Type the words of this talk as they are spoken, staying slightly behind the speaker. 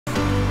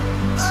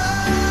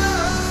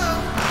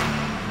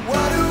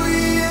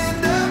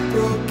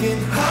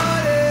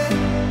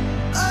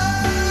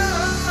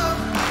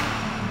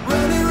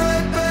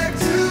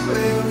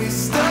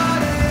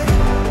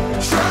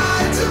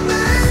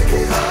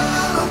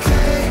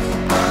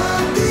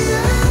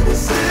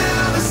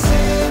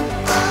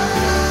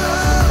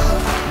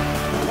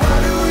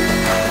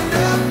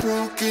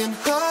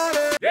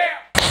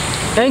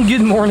And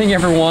good morning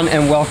everyone,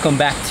 and welcome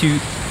back to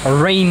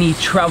a rainy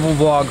travel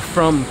vlog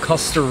from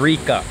Costa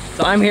Rica.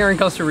 So I'm here in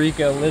Costa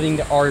Rica living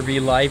the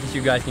RV life. As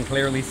you guys can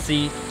clearly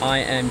see, I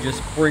am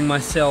just pouring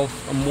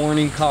myself a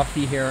morning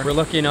coffee here. We're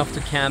lucky enough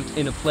to camp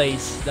in a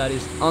place that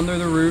is under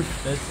the roof.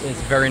 This is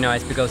very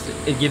nice because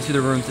it gives you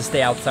the room to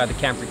stay outside the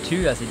camper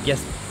too, as it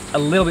gets a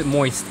little bit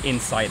moist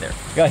inside there.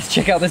 Guys,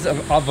 check out this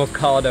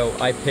avocado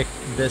I picked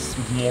this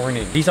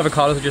morning. These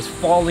avocados are just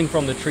falling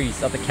from the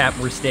trees at the camp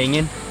we're staying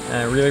in.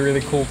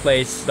 Really cool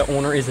place. The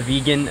owner is a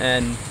vegan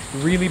and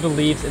really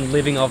believes in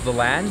living off the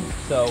land.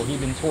 So he's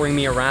been touring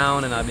me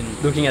around and I've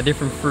been looking at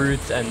different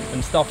fruits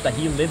and stuff that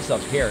he lives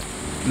up here.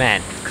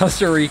 Man,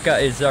 Costa Rica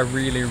is a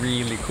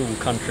really cool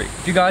country.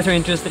 If you guys are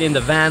interested in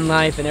the van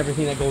life and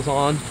everything that goes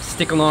on,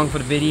 stick along for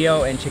the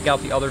video and check out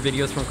the other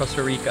videos from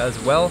Costa Rica as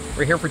well.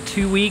 We're here for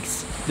 2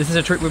 weeks. This is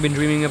a trip we've been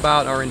dreaming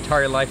about our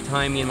entire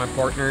lifetime, me and my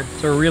partner.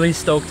 So we're really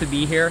stoked to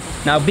be here.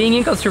 Now, being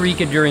in Costa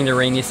Rica during the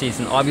rainy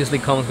season obviously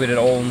comes with its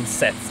own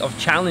sets of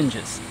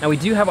challenges. Now, we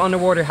do have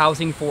underwater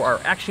housing for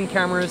our action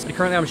cameras.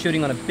 Currently, I'm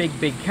shooting on a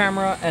big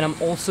camera, and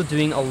I'm also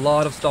doing a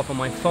lot of stuff on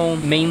my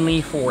phone,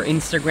 mainly for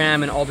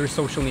Instagram and other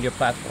social media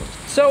platforms.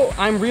 So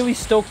I'm really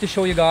stoked to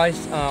show you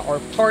guys our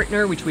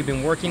partner, which we've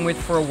been working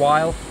with for a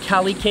while,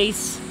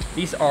 CaliCase.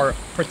 These are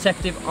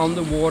protective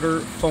underwater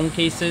phone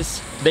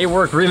cases. They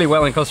work really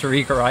well in Costa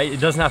Rica, right?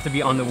 It doesn't have to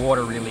be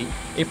underwater really.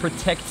 It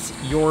protects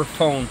your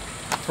phone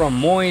from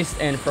moist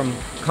and from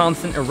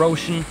constant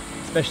erosion,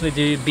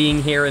 especially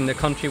being here in the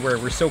country where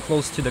we're so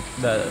close to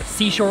the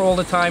seashore all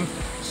the time.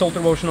 Salt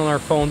erosion on our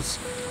phones,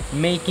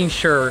 making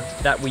sure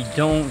that we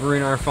don't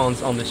ruin our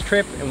phones on this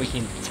trip and we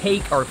can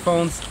take our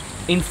phones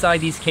inside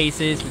these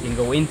cases. We can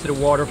go into the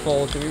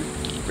waterfalls. We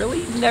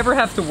really never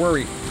have to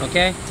worry,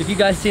 okay? So if you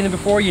guys seen it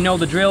before, you know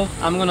the drill.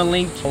 I'm gonna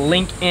link a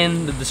link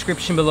in the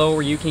description below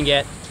where you can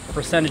get a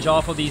percentage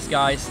off of these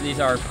guys. These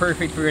are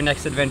perfect for your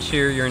next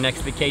adventure, your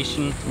next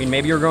vacation. I mean,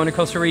 maybe you're going to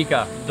Costa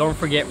Rica. Don't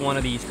forget one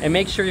of these. And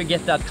make sure you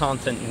get that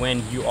content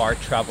when you are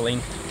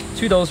traveling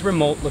to those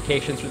remote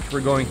locations which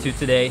we're going to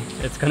today.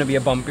 It's gonna be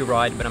a bumpy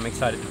ride, but I'm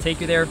excited to take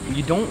you there.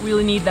 You don't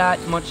really need that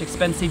much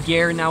expensive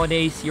gear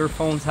nowadays. Your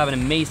phones have an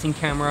amazing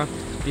camera.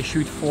 They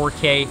shoot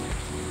 4K.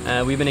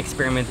 We've been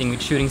experimenting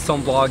with shooting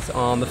some vlogs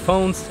on the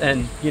phones,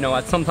 and you know,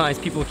 sometimes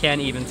people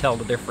can't even tell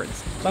the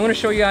difference. So I'm gonna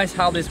show you guys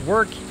how this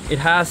works. It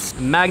has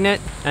a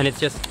magnet and it's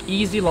just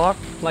easy lock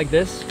like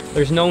this.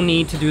 There's no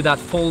need to do that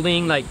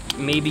folding, like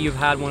maybe you've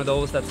had one of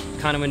those that's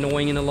kind of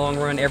annoying in the long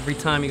run. Every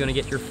time you're gonna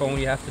get your phone,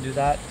 you have to do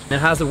that. And it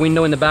has a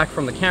window in the back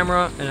from the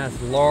camera and it has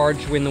a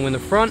large window in the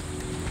front.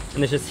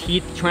 And it's just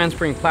heat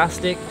transferring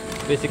plastic.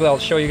 Basically, I'll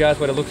show you guys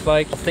what it looks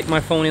like. I'll stick my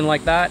phone in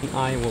like that and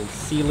I will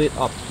seal it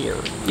up here.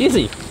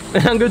 Easy.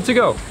 I'm good to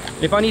go.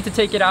 If I need to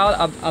take it out,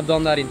 I've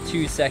done that in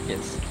 2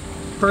 seconds.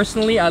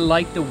 Personally, I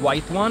like the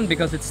white one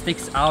because it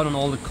sticks out on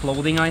all the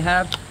clothing I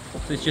have.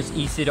 So it's just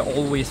easy to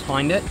always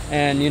find it.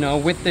 And you know,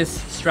 with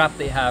this strap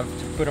they have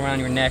to put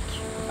around your neck,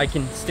 I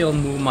can still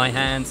move my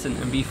hands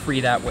and be free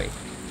that way.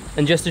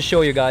 And just to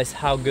show you guys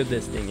how good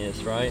this thing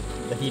is, right?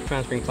 The heat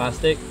transferring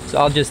plastic. So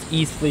I'll just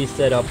easily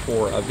set up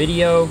for a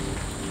video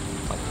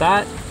like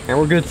that. And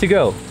we're good to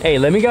go. Hey,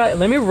 let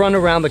me run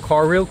around the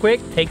car real quick,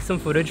 take some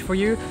footage for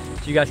you,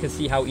 so you guys can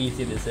see how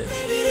easy this is.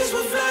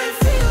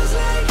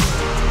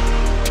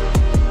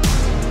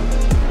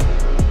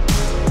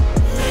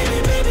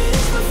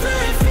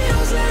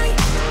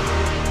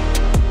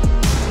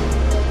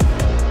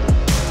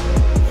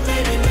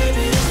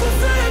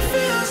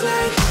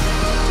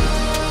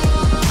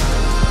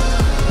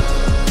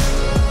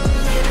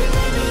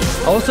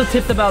 I also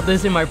tipped about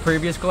this in my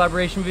previous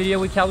collaboration video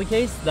with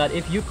CaliCase, that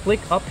if you click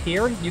up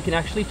here, you can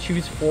actually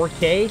choose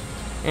 4K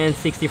and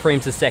 60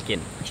 frames a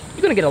second.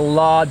 You're gonna get a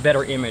lot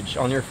better image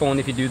on your phone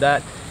if you do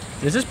that.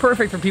 This is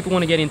perfect for people who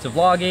want to get into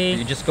vlogging.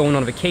 You're just going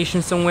on a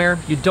vacation somewhere.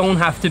 You don't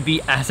have to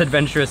be as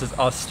adventurous as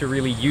us to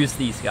really use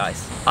these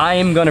guys. I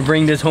am gonna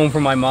bring this home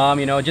for my mom.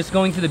 You know, just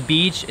going to the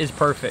beach is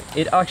perfect.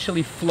 It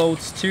actually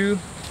floats too.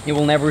 It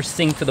will never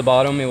sink to the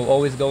bottom. It will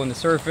always go in the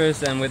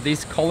surface. And with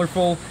these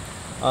colorful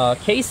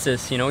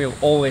cases, you know, you'll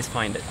always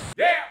find it.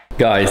 Yeah!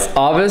 Guys,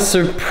 Ave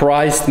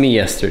surprised me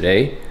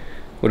yesterday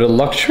with a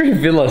luxury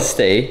villa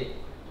stay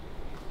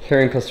here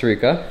in Costa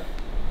Rica.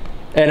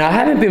 And I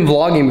haven't been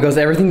vlogging because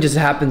everything just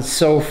happened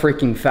so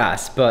freaking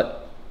fast,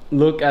 but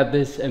look at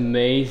this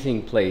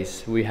amazing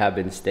place we have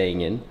been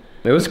staying in.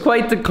 It was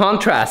quite the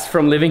contrast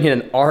from living in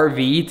an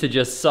RV to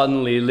just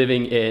suddenly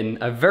living in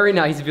a very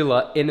nice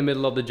villa in the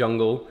middle of the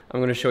jungle. I'm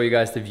gonna show you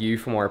guys the view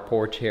from our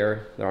porch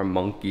here. There are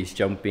monkeys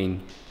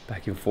jumping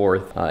back and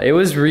forth. It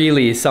was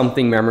really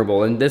something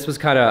memorable, and this was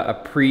kind of a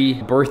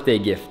pre-birthday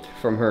gift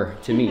from her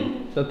to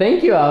me. So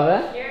thank you,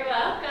 Ava. You're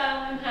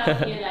welcome.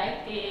 Hope you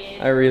liked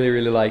it. I really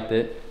liked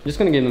it. I'm just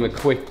gonna give them a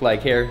quick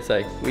like here. It's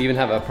like we even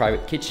have a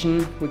private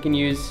kitchen we can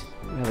use.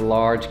 We have a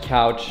large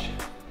couch,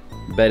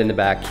 bed in the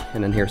back,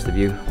 and then here's the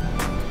view.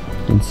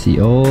 You can see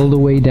all the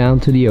way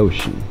down to the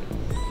ocean.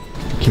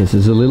 Okay, so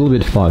it's a little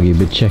bit foggy,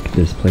 but check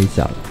this place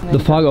out. The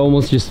fog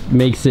almost just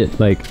makes it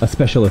like a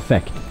special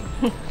effect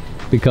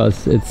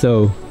because it's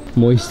so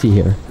moisty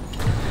here.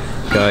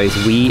 Guys,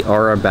 we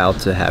are about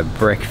to have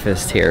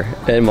breakfast here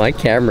and my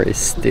camera is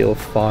still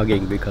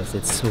fogging because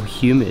it's so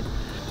humid.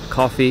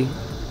 Coffee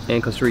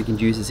and Costa Rican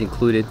juice is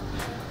included,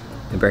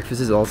 and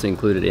breakfast is also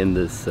included in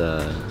this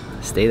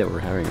stay that we're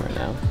having right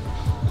now.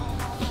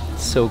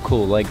 It's so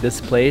cool. Like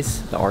this place,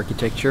 the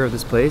architecture of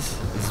this place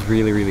is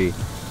really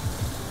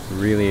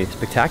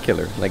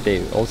spectacular. Like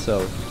they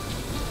also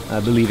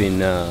believe in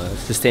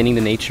sustaining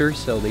the nature,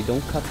 so they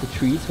don't cut the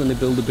trees when they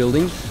build the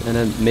buildings, and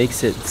it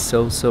makes it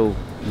so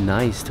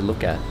nice to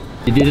look at.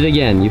 You did it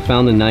again. You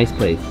found a nice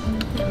place.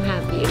 I'm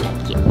happy you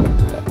like it.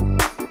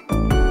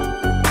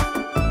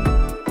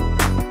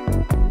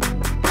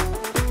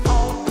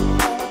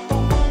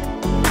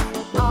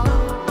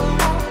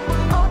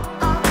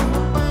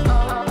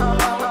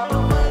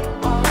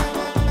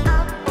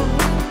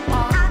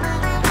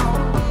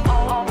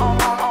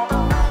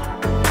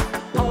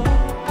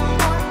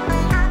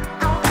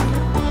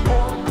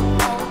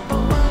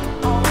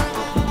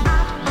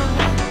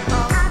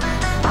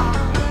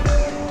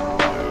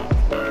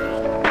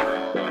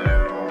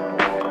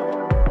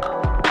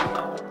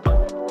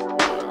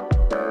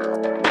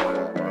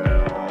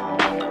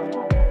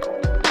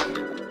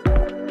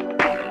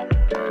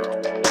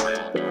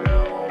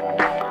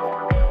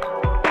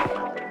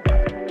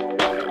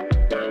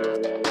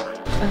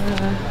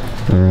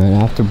 Alright,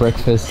 after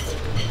breakfast,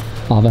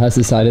 Ava has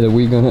decided that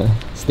we're gonna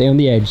stay on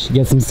the edge,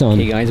 get some sun.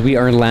 Okay guys, we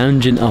are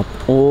lounging up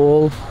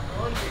all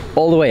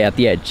the way at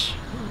the edge.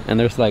 And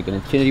there's like an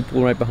infinity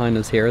pool right behind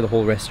us here, the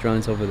whole restaurant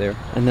is over there.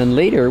 And then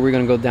later we're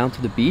gonna go down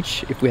to the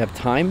beach if we have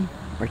time.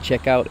 Our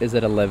checkout is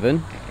at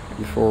 11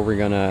 before we're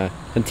gonna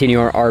continue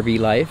our RV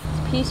life.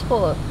 It's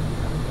peaceful.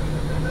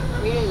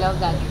 Really love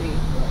that tree.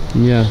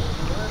 Yeah.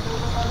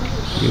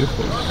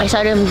 Beautiful. I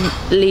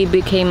suddenly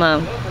became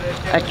a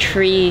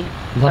tree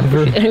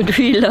lover. A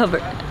tree lover.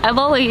 I've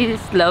always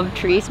loved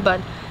trees, but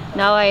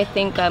now I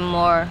think I'm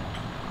more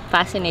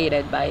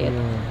fascinated by it.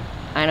 Yeah.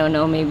 I don't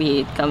know, maybe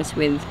it comes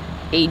with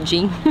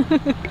aging.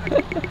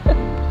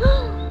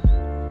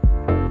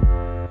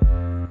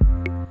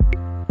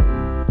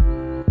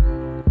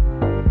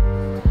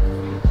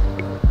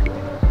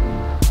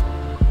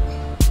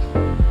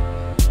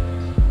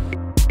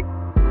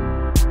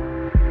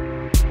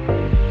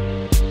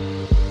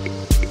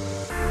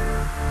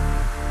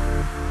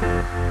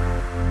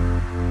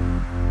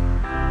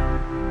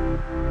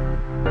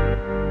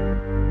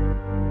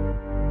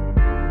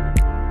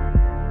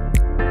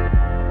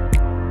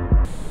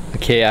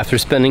 Okay, after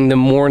spending the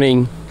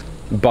morning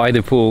by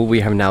the pool,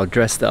 we have now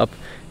dressed up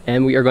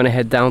and we are gonna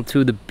head down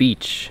to the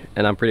beach,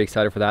 and I'm pretty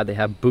excited for that. They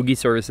have boogie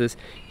services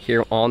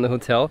here on the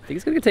hotel. I think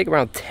it's gonna take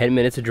around 10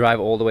 minutes to drive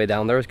all the way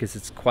down there because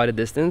it's quite a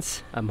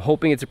distance. I'm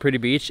hoping it's a pretty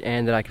beach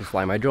and that I can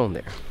fly my drone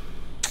there.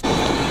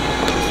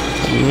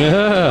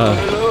 Yeah.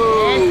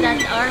 Yes,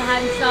 that's our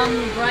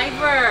handsome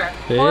driver.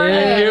 Hey.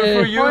 Jorge. Here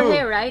for you.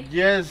 Jorge, right?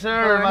 Yes,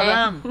 sir, Jorge.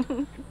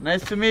 madam.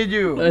 Nice to meet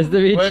you. Nice to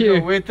meet Welcome.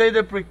 you. We take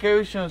the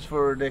precautions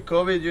for the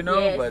COVID, you know,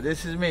 Yes. but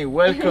this is me.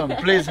 Welcome.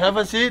 Please have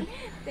a seat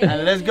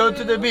and let's go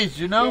to the beach,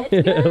 you know?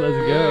 Yeah, let's go.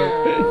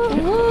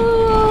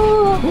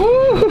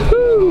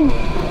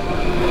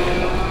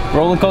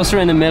 Roller coaster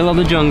in the middle of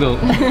the jungle.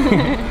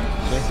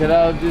 Check it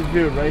out, this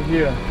view right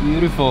here.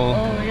 Beautiful.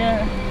 Oh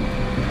yeah.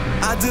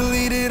 I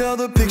deleted all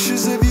the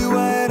pictures of you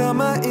I had on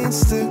my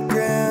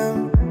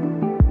Instagram.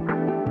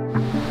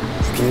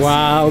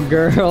 Wow,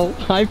 girl.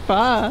 High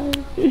five.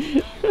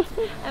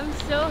 I'm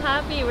so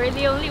happy. We're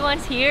the only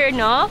ones here,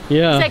 no?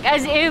 Yeah. It's like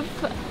as if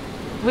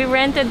we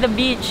rented the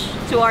beach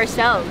to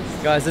ourselves.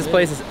 Guys, this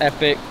place is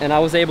epic, and I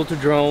was able to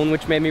drone,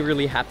 which made me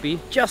really happy.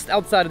 Just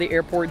outside of the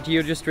airport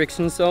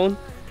geo-restriction zone.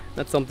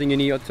 That's something you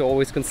need to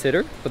always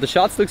consider. But the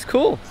shots looks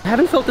cool. I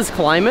haven't felt this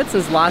climate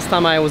since last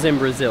time I was in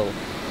Brazil.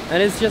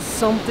 And it's just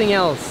something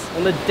else.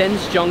 And the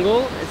dense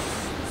jungle,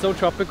 it's so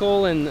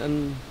tropical,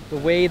 and the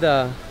way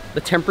the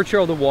temperature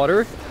of the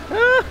water,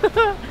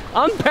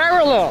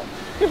 unparalleled.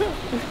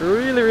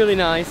 Really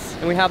nice.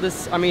 And we have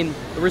this, I mean,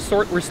 the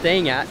resort we're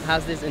staying at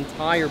has this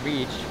entire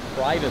beach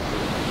privately.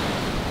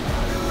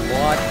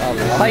 What a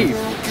life.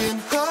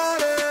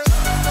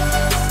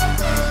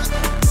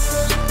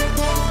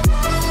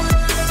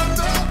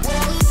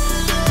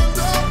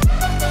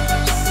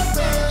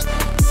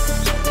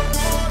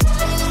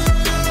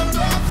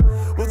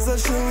 What's that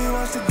show we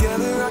watched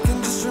together? I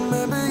can just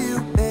remember you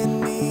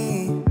and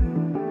me.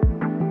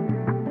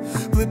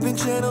 Flipping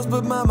channels,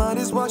 but my mind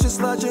is watching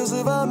slideshows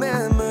of our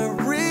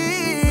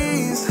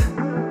memories.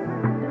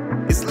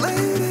 It's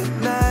late at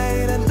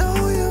night, I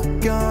know you're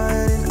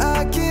gone, and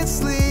I can't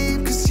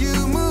sleep 'cause you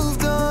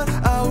moved on.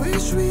 I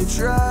wish we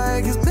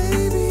tried, 'cause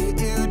maybe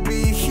you'd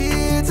be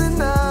here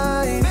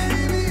tonight.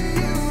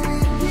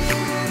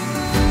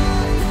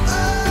 Oh,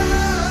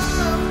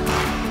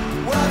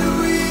 why do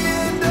we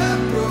end up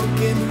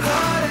broken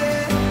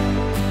hearted?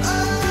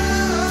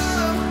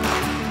 Oh,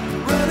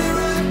 running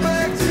right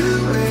back to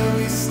where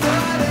we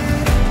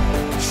started.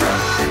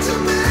 Tried to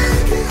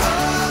make it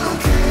all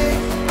okay,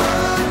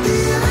 but the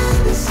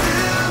end is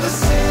still the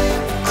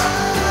same. Oh,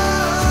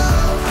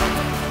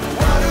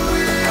 why do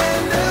we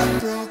end up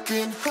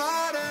broken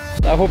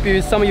hearted? That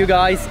hope some of you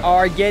guys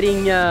are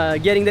getting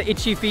the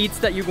itchy feet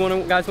that you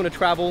guys want to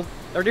travel.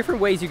 There are different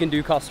ways you can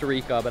do Costa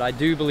Rica, but I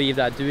do believe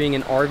that doing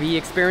an RV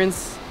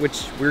experience,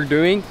 which we're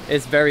doing,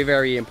 is very,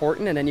 very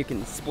important, and then you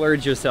can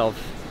splurge yourself,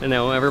 you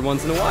know, every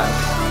once in a while.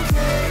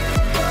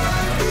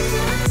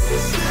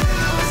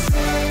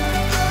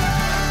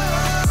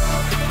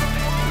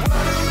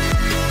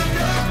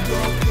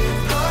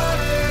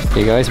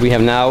 Okay guys, we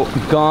have now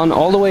gone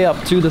all the way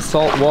up to the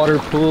saltwater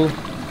pool.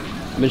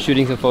 I've been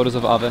shooting some photos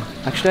of Ave.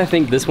 Actually, I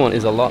think this one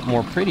is a lot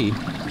more pretty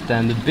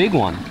than the big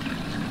one.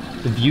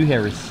 The view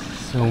here is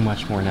so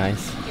much more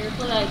nice.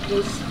 Careful, like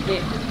this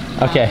bit.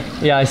 Okay,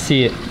 yeah, I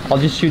see it. I'll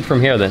just shoot from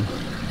here then.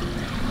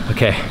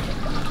 Okay.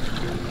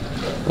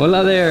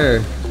 Hola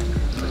there.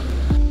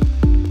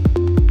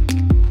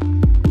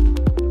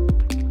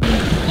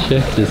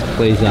 Check this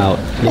place out.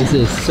 This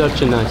is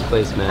such a nice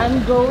place, man.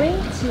 I'm going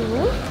to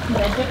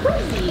the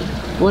jacuzzi.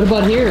 What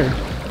about here?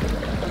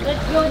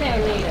 Let's go there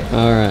later.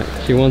 Alright,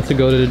 she wants to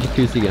go to the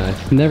jacuzzi,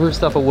 guys. Never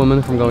stop a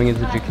woman from going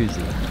into the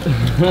jacuzzi.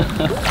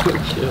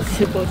 It's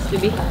supposed to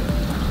be hot.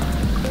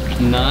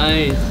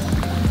 Nice.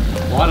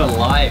 What a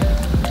life.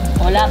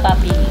 Hola,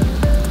 papi.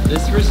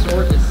 This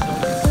resort is so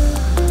good.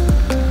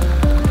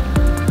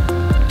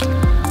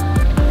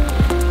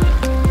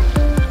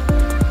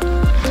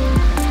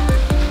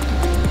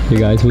 Hey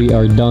guys, we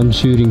are done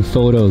shooting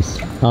photos.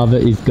 Ava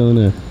is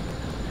gonna...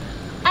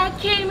 I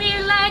came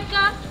here like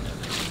a...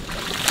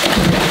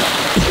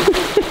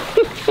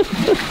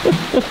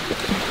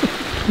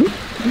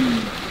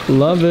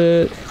 Love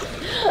it.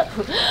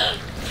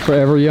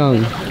 Forever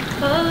young.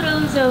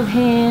 Photos of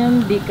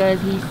him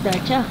because he's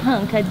such a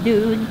hunka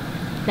dude.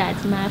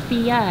 That's my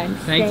fiance.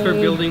 Thanks for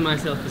building my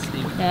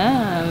self-esteem.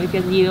 Yeah,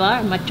 because you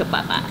are macho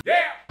papa.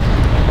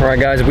 Alright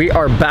guys, we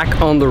are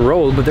back on the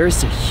road, but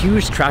there's a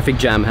huge traffic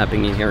jam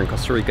happening here in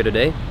Costa Rica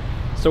today.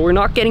 So we're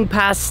not getting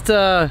past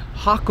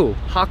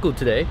Haku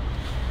today.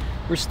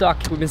 We're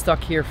stuck. We've been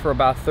stuck here for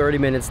about 30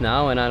 minutes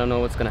now, and I don't know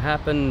what's gonna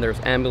happen. There's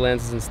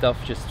ambulances and stuff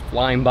just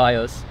flying by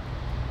us.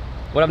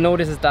 What I've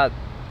noticed is that,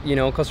 you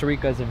know, Costa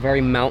Rica is a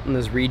very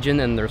mountainous region,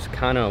 and there's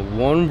kind of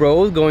one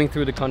road going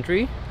through the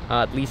country,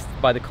 at least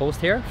by the coast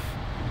here.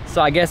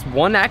 So I guess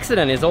one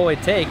accident is all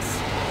it takes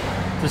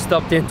to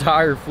stop the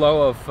entire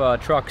flow of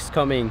trucks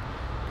coming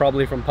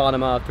probably from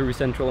Panama through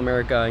Central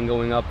America and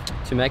going up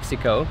to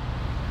Mexico.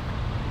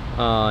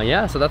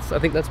 Yeah, so I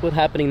think that's what's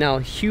happening now.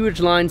 Huge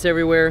lines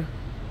everywhere.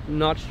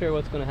 Not sure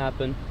what's gonna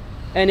happen.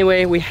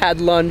 Anyway, we had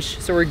lunch,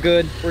 so we're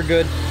good.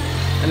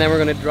 And then we're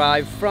gonna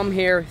drive from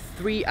here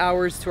 3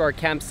 hours to our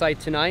campsite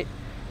tonight,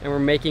 and we're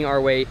making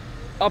our way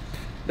up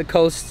the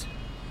coast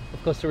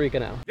of Costa Rica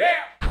now.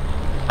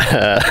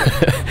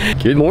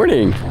 Good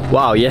morning.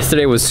 Wow,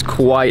 yesterday was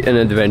quite an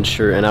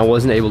adventure, and I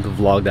wasn't able to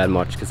vlog that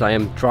much because I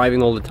am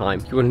driving all the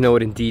time. If you want to know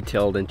it in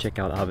detail, then check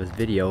out Ava's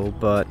video.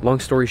 But long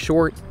story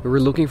short, we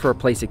were looking for a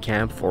place to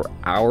camp for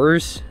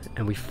hours,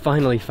 and we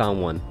finally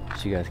found one,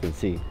 as you guys can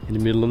see, in the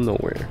middle of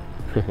nowhere.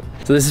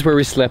 So this is where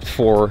we slept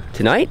for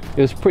tonight.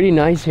 It was pretty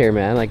nice here,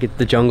 man. Like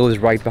the jungle is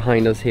right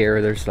behind us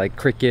here. There's like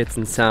crickets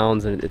and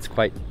sounds, and it's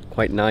quite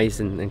nice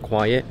and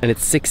quiet. And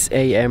it's 6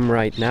 a.m.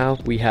 right now.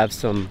 We have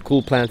some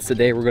cool plans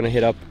today. We're gonna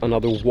hit up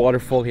another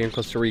waterfall here in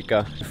Costa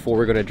Rica before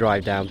we're gonna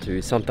drive down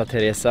to Santa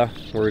Teresa,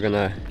 where we're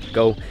gonna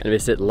go and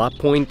visit La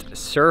Point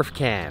Surf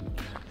Camp.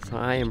 So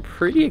I am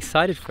pretty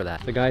excited for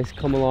that. So guys,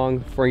 come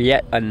along for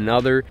yet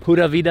another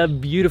Pura Vida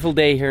beautiful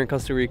day here in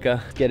Costa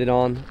Rica. Let's get it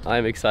on.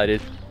 I'm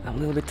excited. I'm a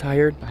little bit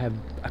tired. I have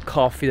a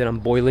coffee that I'm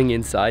boiling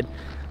inside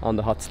on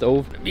the hot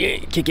stove.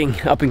 Kicking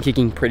up and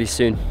kicking pretty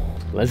soon.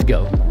 Let's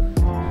go.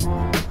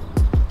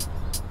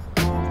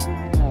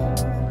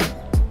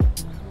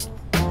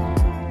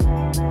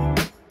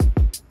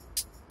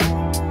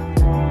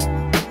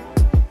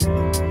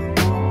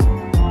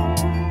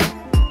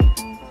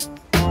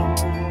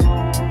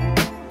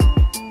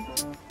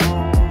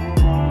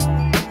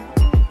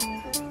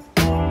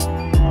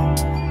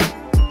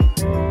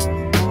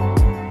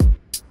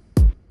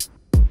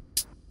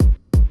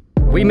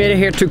 We made it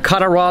here to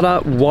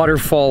Catarata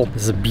Waterfall.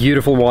 This is a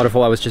beautiful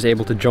waterfall. I was just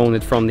able to drone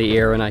it from the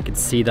air, and I could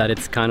see that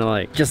it's kind of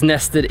like just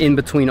nested in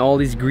between all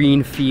these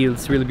green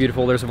fields. Really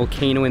beautiful. There's a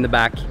volcano in the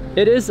back.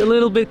 It is a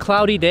little bit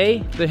cloudy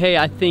day, but hey,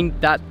 I think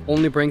that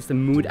only brings the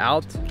mood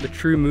out, the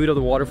true mood of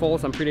the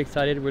waterfalls. I'm pretty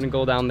excited. We're gonna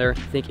go down there. I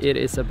think it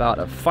is about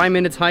a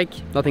 5-minute hike.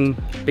 Nothing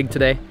big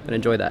today, but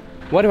enjoy that.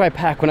 What do I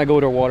pack when I go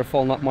to a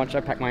waterfall? Not much.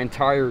 I pack my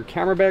entire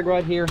camera bag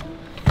right here.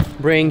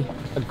 Bring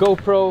a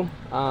GoPro,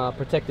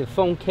 protective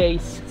phone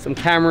case, some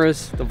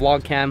cameras, the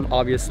vlog cam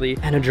obviously,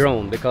 and a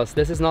drone, because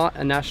this is not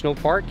a national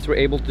park, so we're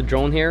able to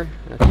drone here.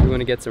 I think we're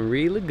gonna get some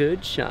really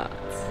good shots.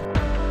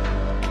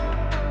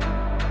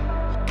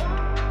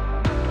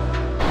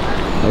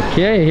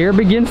 Okay, here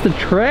begins the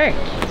trek.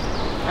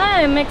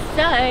 I'm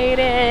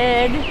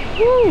excited.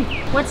 Woo.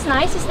 What's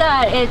nice is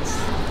that it's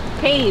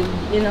paved,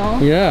 you know?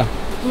 Yeah.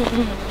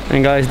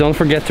 And guys, don't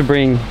forget to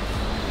bring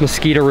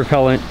mosquito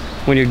repellent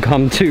when you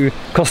come to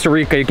Costa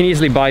Rica. You can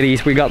easily buy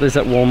these. We got this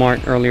at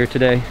Walmart earlier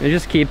today. It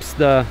just keeps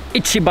the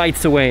itchy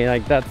bites away.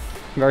 Like that's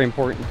very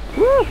important.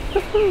 Woo!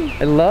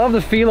 I love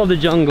the feel of the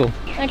jungle.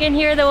 I can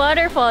hear the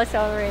waterfalls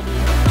already.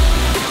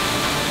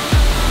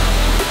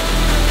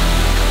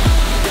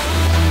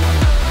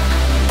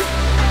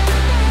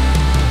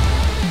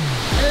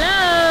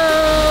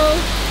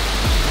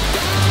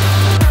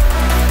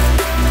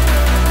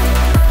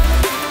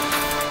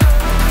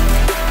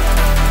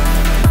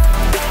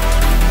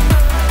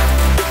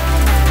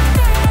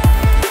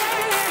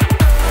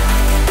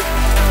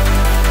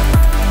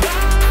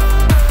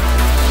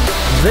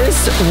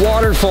 This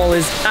waterfall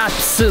is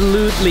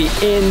absolutely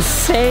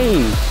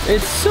insane.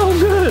 It's so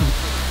good.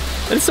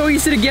 It's so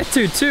easy to get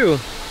to too.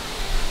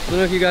 I don't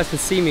know if you guys can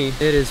see me.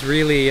 It is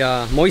really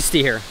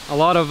moisty here. A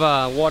lot of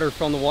water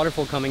from the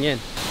waterfall coming in.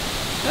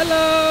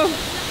 Hello!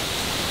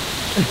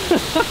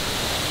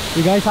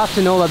 You guys have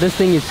to know that this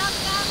thing is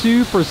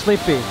super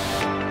slippy.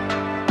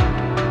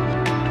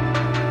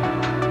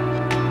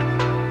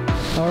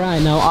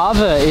 Alright, now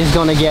Ave is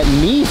gonna get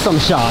me some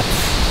shots.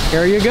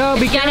 Here you go,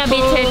 be careful.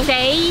 It's gonna be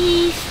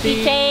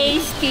tasty,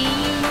 tasty.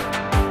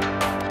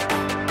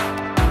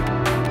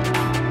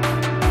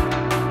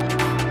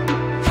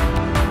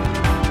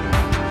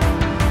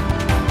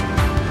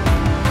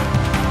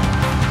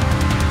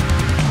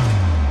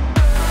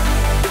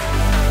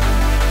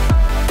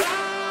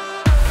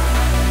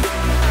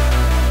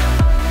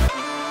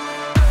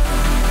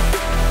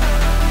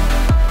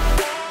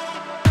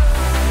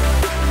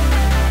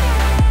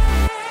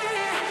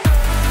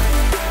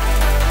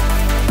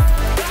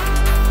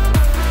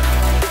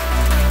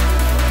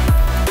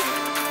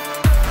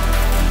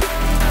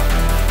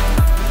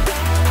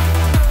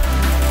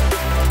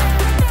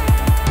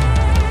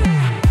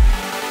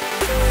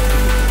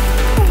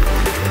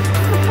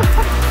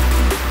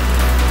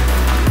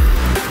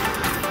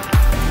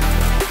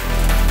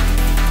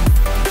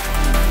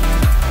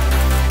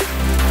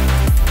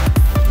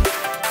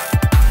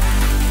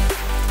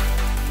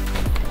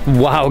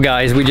 Wow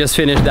guys, we just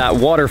finished that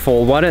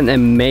waterfall. What an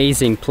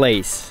amazing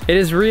place. It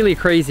is really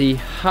crazy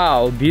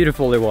how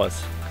beautiful it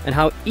was and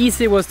how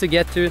easy it was to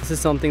get to. This is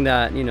something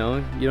that, you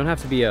know, you don't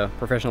have to be a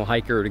professional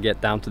hiker to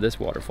get down to this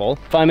waterfall.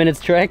 5 minutes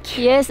trek.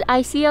 Yes,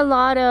 I see a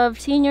lot of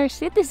senior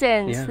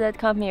citizens that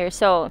come here,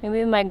 so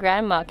maybe my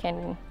grandma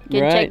can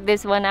check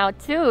this one out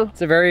too.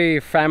 It's a very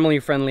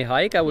family-friendly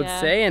hike, I would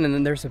say, and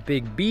then there's a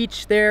big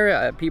beach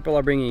there. People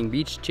are bringing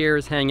beach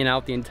chairs, hanging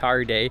out the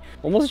entire day,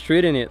 almost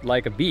treating it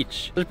like a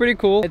beach. It's pretty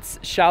cool. It's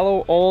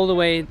shallow all the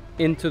way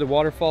into the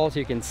waterfall, so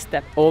you can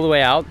step all the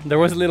way out. There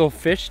was a little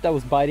fish that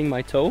was biting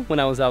my toe when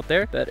I was out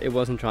there, but it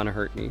wasn't trying to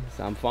hurt me,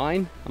 so I'm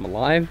fine. I'm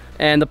alive.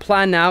 And the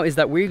plan now is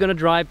that we're gonna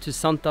drive to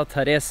Santa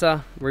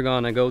Teresa. We're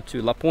gonna go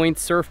to La Pointe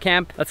Surf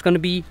Camp. That's gonna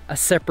be a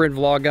separate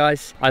vlog,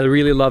 guys. I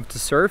really love to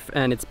surf,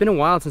 and it's been a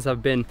while since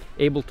I've been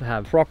able to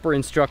have proper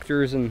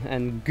instructors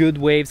and good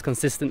waves,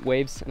 consistent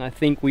waves, and I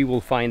think we will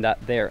find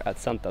that there at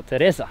Santa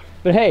Teresa.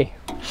 But hey,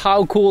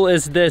 how cool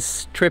is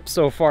this trip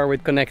so far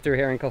with Konektr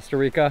here in Costa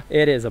Rica?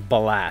 It is a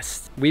blast.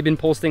 We've been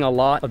posting a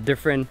lot of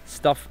different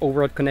stuff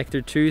over at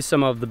Konektr too,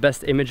 some of the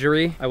best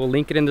imagery. I will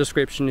link it in the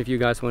description if you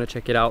guys want to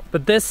check it out.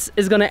 But this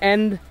is gonna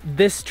end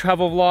this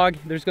travel vlog.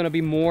 There's gonna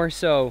be more,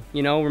 so,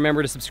 you know,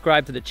 remember to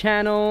subscribe to the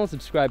channel,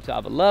 subscribe to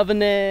Ava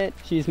Loving It.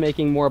 She's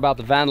making more about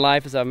the van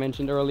life, as I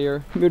mentioned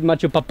earlier. Good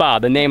Macho Papa,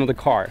 the name of the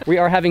car. We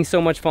are having so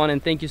much fun,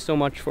 and thank you so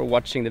much for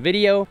watching the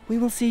video. We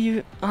will see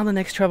you on the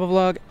next travel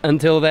vlog.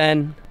 Until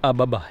then,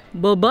 bye-bye.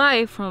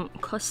 Bye-bye from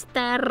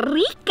Costa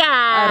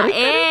Rica.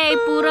 Hey,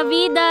 pura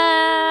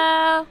vida.